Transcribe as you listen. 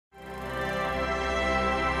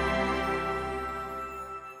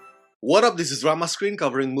What up, this is Rama Screen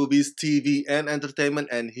covering movies, TV, and entertainment,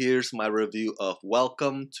 and here's my review of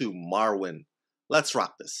Welcome to Marwen. Let's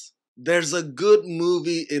rock this. There's a good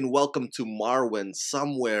movie in Welcome to Marwen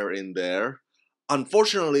somewhere in there.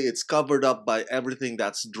 Unfortunately, it's covered up by everything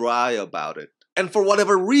that's dry about it. And for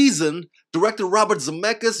whatever reason, director Robert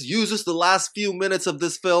Zemeckis uses the last few minutes of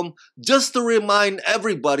this film just to remind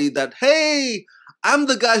everybody that, hey, I'm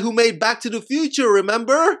the guy who made Back to the Future,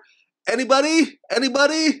 remember? Anybody?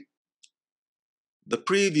 The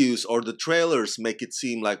previews or the trailers make it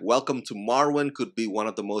seem like Welcome to Marwen could be one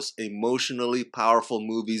of the most emotionally powerful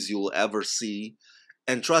movies you'll ever see.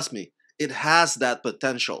 And trust me, it has that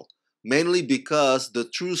potential, mainly because the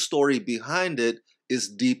true story behind it is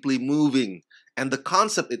deeply moving, and the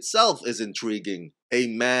concept itself is intriguing. A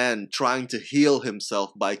man trying to heal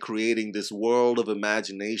himself by creating this world of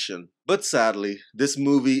imagination. But sadly, this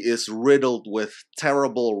movie is riddled with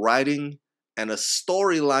terrible writing, and a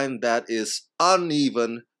storyline that is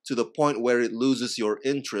uneven to the point where it loses your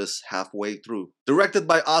interest halfway through. Directed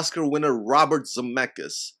by Oscar winner Robert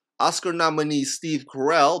Zemeckis, Oscar nominee Steve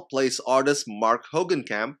Carell plays artist Mark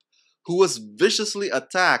Hogenkamp, who was viciously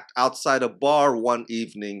attacked outside a bar one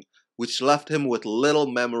evening, which left him with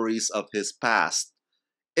little memories of his past.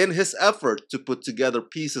 In his effort to put together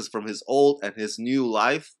pieces from his old and his new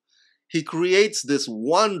life, he creates this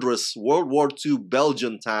wondrous World War II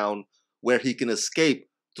Belgian town where he can escape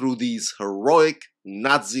through these heroic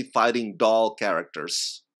Nazi-fighting doll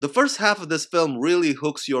characters. The first half of this film really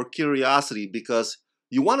hooks your curiosity because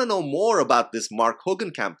you want to know more about this Mark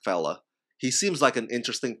Hogenkamp fella. He seems like an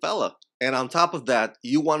interesting fella. And on top of that,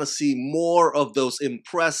 you want to see more of those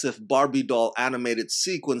impressive Barbie doll animated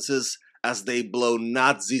sequences as they blow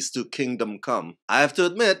Nazis to kingdom come. I have to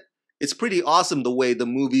admit, it's pretty awesome the way the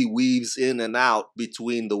movie weaves in and out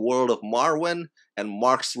between the world of Marwen and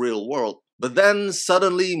Mark's real world. But then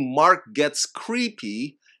suddenly Mark gets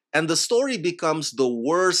creepy and the story becomes the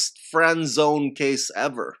worst friend zone case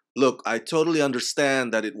ever. Look, I totally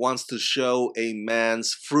understand that it wants to show a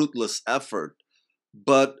man's fruitless effort,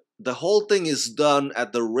 but the whole thing is done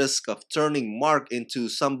at the risk of turning Mark into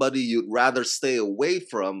somebody you'd rather stay away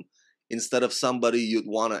from instead of somebody you'd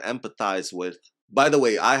want to empathize with. By the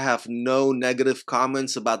way, I have no negative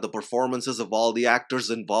comments about the performances of all the actors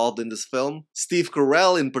involved in this film. Steve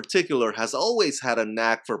Carell in particular has always had a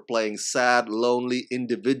knack for playing sad, lonely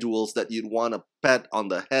individuals that you'd want to pet on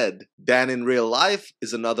the head. Dan in real life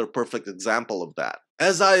is another perfect example of that.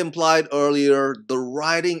 As I implied earlier, the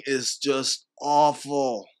writing is just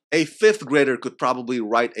awful. A fifth grader could probably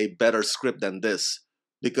write a better script than this,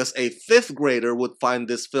 because a fifth grader would find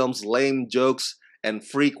this film's lame jokes and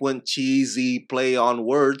frequent cheesy play on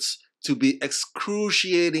words to be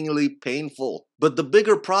excruciatingly painful. But the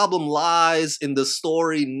bigger problem lies in the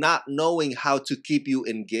story not knowing how to keep you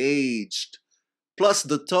engaged. Plus,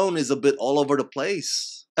 the tone is a bit all over the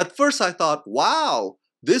place. At first I thought, wow,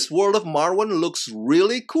 this world of Marwen looks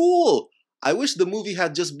really cool. I wish the movie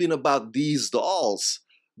had just been about these dolls.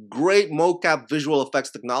 Great mocap visual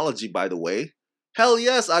effects technology, by the way. Hell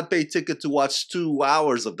yes, I'd pay ticket to watch 2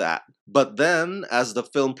 hours of that. But then, as the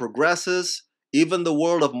film progresses, even the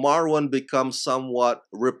world of Marwen becomes somewhat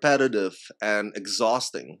repetitive and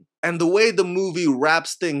exhausting. And the way the movie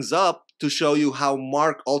wraps things up to show you how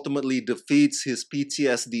Mark ultimately defeats his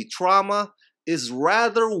PTSD trauma is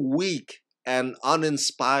rather weak and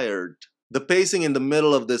uninspired. The pacing in the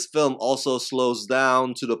middle of this film also slows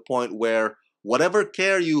down to the point where whatever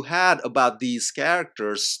care you had about these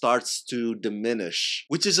characters starts to diminish.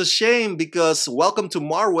 Which is a shame because Welcome to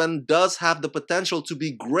Marwen does have the potential to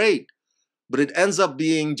be great, but it ends up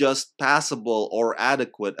being just passable or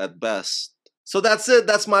adequate at best. So that's it.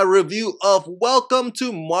 That's my review of Welcome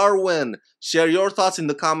to Marwen. Share your thoughts in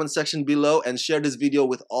the comment section below and share this video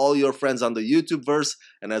with all your friends on the YouTubeverse.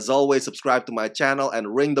 And as always, subscribe to my channel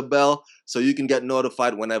and ring the bell so you can get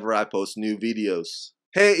notified whenever I post new videos.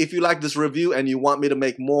 Hey, if you like this review and you want me to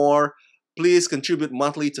make more, please contribute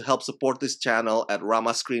monthly to help support this channel at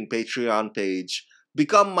Rama Screen Patreon page.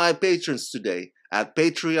 Become my patrons today at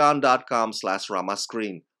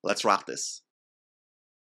patreon.com/ramascreen. Let's rock this.